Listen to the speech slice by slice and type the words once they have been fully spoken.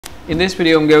In this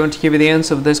video, I'm going to give you the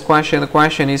answer of this question. The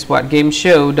question is, what game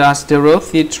show does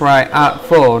Dorothy try out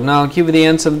for? Now, I'll give you the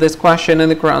answer of this question, and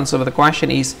the correct answer of the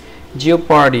question is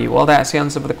Jeopardy. Well, that's the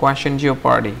answer of the question,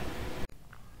 Jeopardy.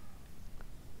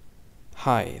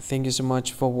 Hi, thank you so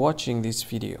much for watching this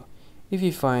video. If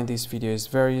you find this video is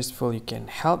very useful, you can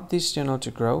help this channel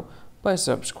to grow by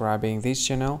subscribing this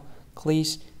channel.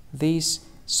 Please this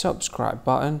subscribe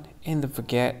button and don't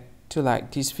forget to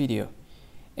like this video.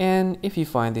 And if you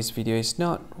find this video is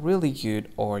not really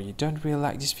good, or you don't really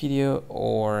like this video,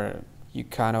 or you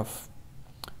kind of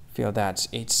feel that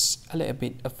it's a little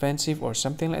bit offensive or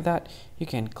something like that, you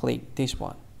can click this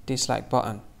one, dislike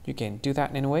button. You can do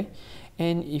that anyway.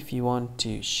 And if you want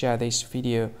to share this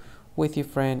video with your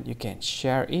friend, you can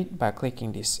share it by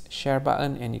clicking this share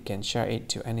button, and you can share it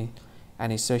to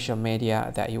any social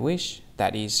media that you wish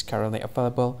that is currently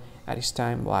available at this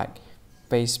time, like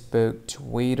Facebook,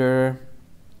 Twitter,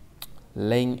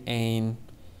 LinkedIn,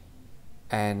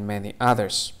 and many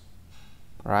others,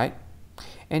 right?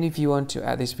 And if you want to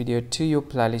add this video to your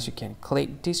playlist, you can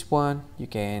click this one. You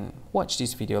can watch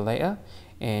this video later,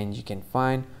 and you can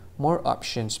find more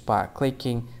options by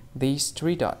clicking these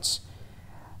three dots.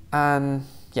 And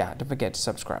yeah, don't forget to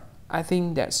subscribe. I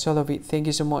think that's all of it. Thank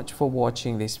you so much for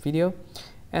watching this video,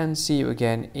 and see you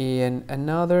again in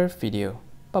another video.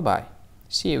 Bye bye.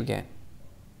 See you again.